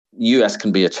US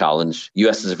can be a challenge.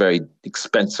 US is a very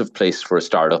expensive place for a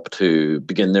startup to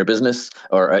begin their business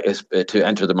or to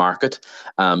enter the market.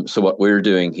 So what we're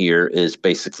doing here is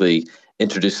basically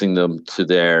introducing them to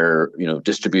their,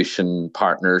 distribution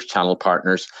partners, channel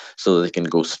partners, so that they can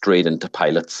go straight into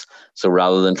pilots. So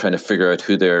rather than trying to figure out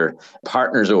who their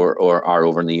partners or are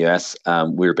over in the US,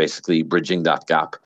 we're basically bridging that gap